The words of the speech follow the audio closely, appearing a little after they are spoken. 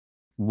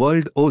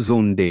World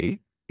Ozone Day,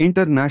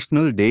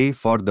 International Day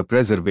for the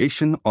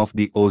Preservation of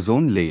the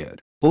Ozone Layer.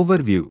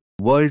 Overview.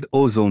 World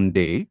Ozone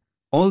Day,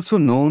 also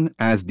known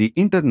as the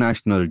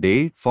International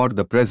Day for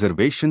the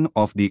Preservation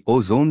of the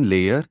Ozone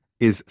Layer,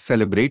 is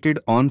celebrated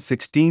on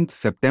 16th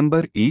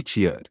September each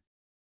year.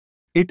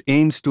 It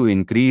aims to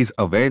increase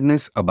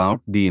awareness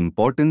about the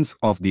importance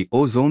of the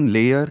ozone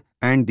layer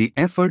and the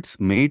efforts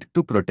made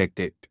to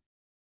protect it.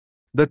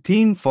 The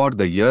theme for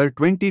the year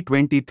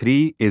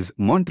 2023 is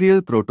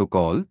Montreal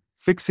Protocol,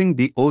 Fixing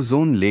the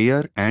Ozone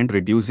Layer and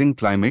Reducing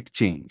Climate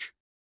Change.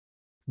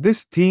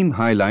 This theme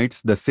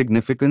highlights the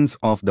significance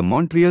of the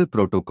Montreal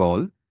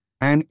Protocol,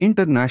 an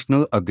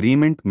international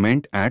agreement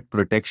meant at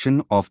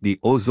protection of the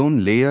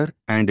ozone layer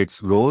and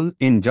its role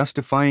in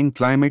justifying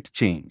climate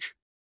change.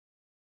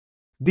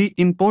 The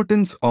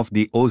importance of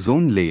the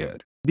ozone layer.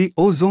 The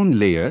ozone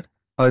layer,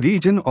 a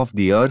region of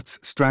the Earth's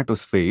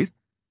stratosphere,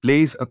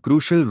 plays a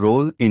crucial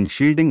role in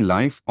shielding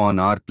life on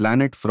our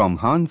planet from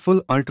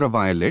harmful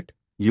ultraviolet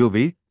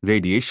 (UV)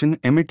 radiation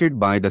emitted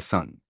by the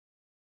sun.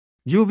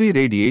 UV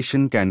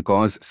radiation can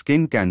cause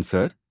skin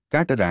cancer,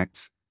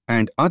 cataracts,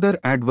 and other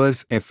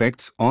adverse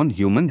effects on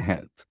human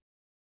health.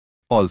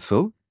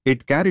 Also,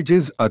 it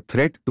carries a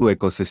threat to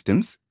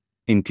ecosystems,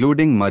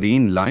 including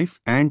marine life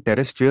and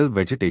terrestrial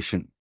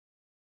vegetation.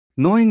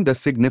 Knowing the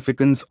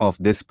significance of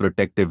this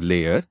protective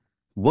layer,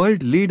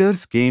 world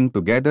leaders came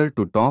together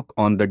to talk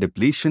on the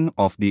depletion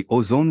of the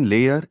ozone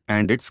layer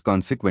and its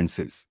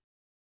consequences.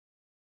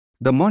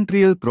 The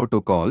Montreal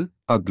Protocol,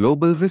 a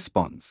global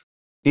response.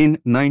 In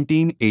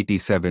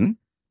 1987,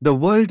 the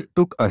world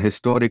took a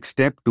historic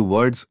step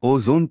towards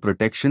ozone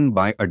protection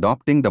by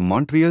adopting the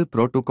Montreal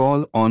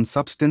Protocol on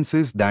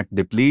substances that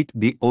deplete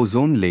the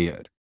ozone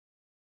layer.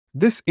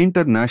 This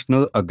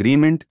international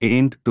agreement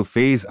aimed to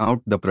phase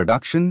out the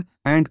production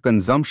and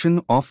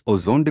consumption of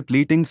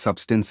ozone-depleting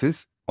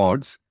substances,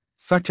 ODs,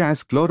 such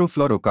as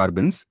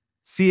chlorofluorocarbons,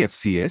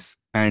 CFCs,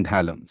 and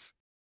halogens.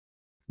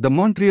 The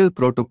Montreal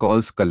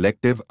Protocol's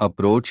collective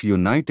approach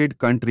united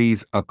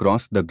countries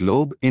across the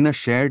globe in a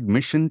shared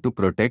mission to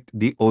protect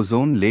the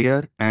ozone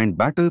layer and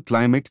battle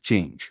climate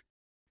change.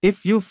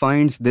 If you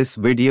find this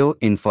video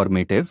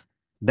informative,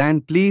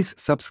 then please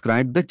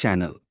subscribe the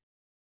channel.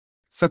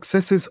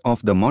 Successes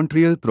of the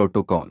Montreal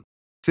Protocol.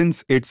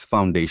 Since its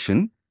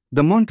foundation,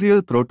 the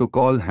Montreal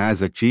Protocol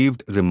has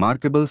achieved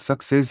remarkable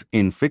success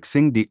in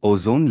fixing the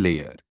ozone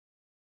layer.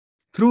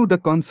 Through the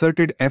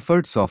concerted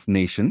efforts of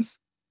nations,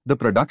 the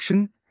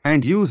production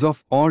and use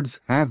of ODs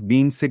have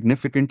been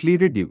significantly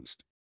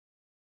reduced.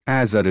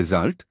 As a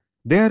result,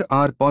 there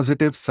are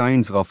positive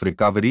signs of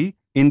recovery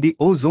in the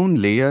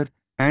ozone layer,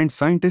 and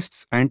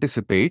scientists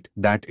anticipate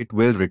that it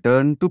will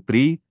return to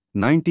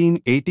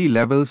pre-1980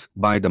 levels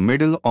by the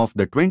middle of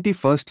the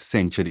 21st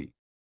century.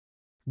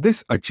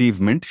 This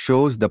achievement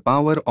shows the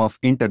power of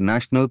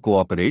international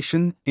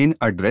cooperation in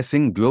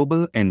addressing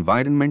global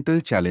environmental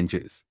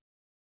challenges.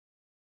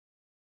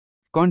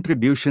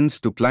 Contributions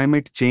to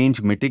climate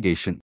change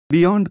mitigation.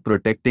 Beyond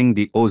protecting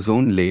the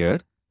ozone layer,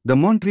 the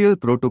Montreal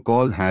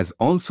Protocol has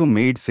also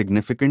made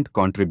significant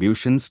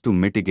contributions to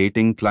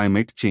mitigating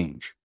climate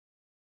change.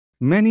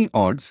 Many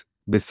ODs,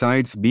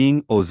 besides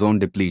being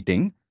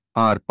ozone-depleting,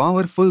 are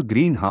powerful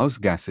greenhouse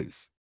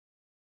gases.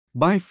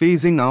 By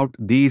phasing out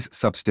these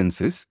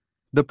substances,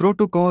 the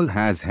protocol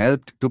has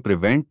helped to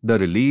prevent the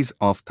release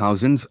of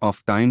thousands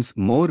of times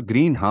more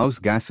greenhouse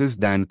gases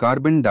than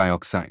carbon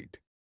dioxide.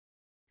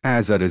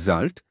 As a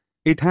result,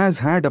 it has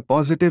had a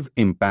positive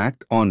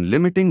impact on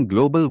limiting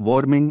global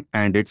warming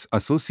and its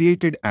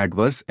associated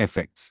adverse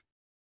effects.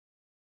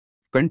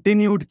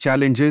 Continued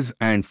challenges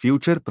and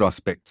future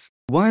prospects.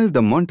 While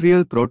the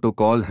Montreal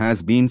Protocol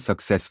has been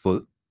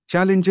successful,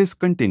 challenges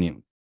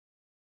continue.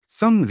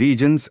 Some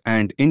regions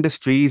and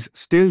industries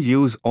still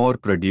use or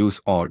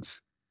produce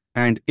ODs,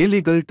 and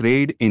illegal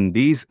trade in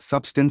these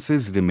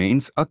substances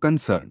remains a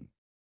concern.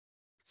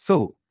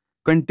 So,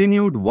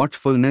 continued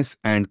watchfulness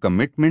and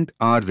commitment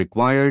are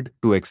required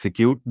to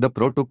execute the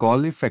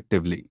protocol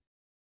effectively.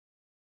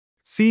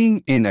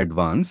 Seeing in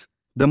advance,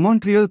 the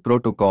Montreal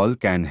Protocol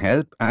can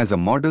help as a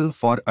model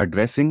for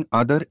addressing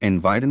other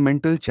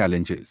environmental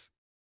challenges.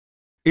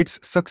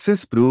 Its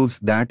success proves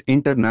that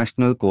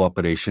international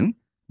cooperation,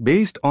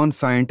 based on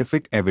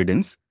scientific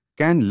evidence,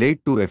 can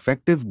lead to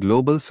effective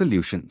global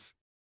solutions.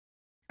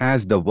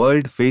 As the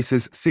world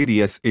faces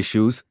serious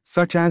issues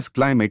such as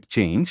climate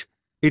change,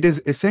 it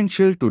is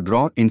essential to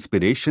draw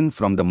inspiration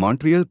from the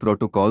Montreal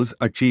Protocol's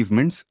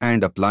achievements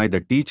and apply the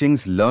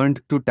teachings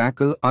learned to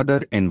tackle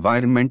other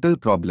environmental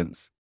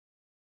problems.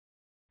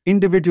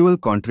 Individual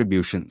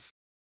contributions.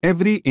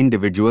 Every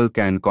individual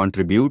can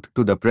contribute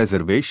to the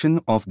preservation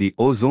of the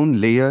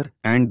ozone layer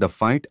and the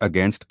fight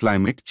against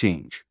climate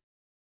change.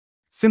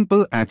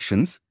 Simple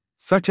actions,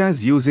 such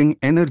as using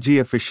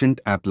energy-efficient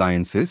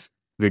appliances,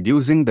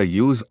 reducing the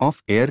use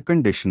of air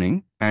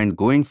conditioning, and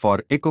going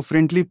for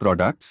eco-friendly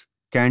products,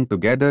 can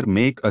together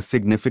make a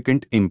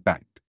significant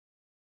impact.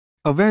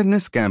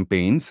 Awareness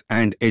campaigns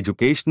and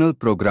educational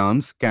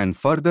programs can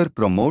further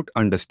promote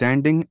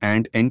understanding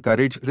and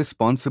encourage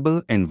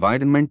responsible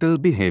environmental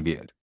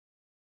behavior.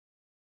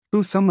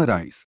 To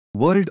summarize,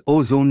 World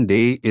Ozone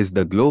Day is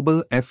the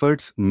global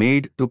efforts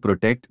made to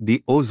protect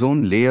the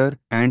ozone layer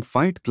and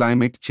fight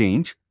climate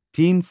change,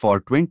 theme for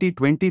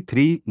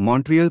 2023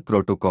 Montreal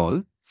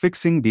Protocol,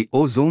 fixing the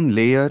ozone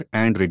layer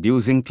and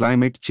reducing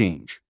climate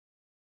change.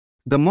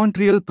 The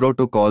Montreal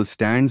Protocol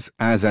stands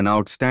as an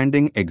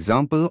outstanding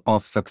example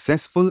of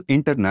successful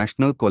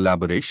international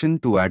collaboration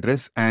to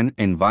address an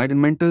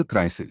environmental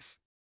crisis.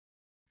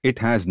 It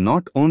has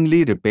not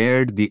only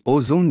repaired the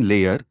ozone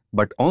layer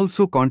but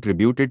also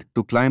contributed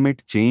to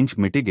climate change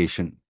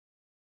mitigation.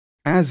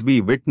 As we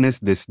witness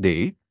this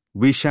day,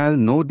 we shall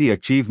know the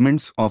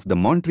achievements of the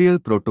Montreal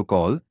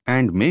Protocol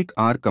and make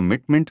our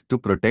commitment to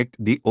protect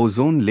the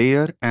ozone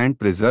layer and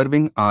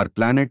preserving our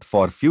planet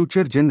for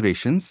future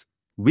generations.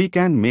 We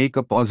can make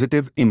a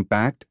positive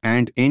impact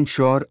and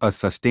ensure a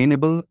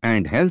sustainable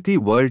and healthy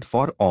world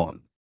for all.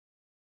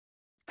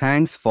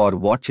 Thanks for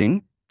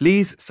watching.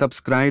 Please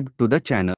subscribe to the channel.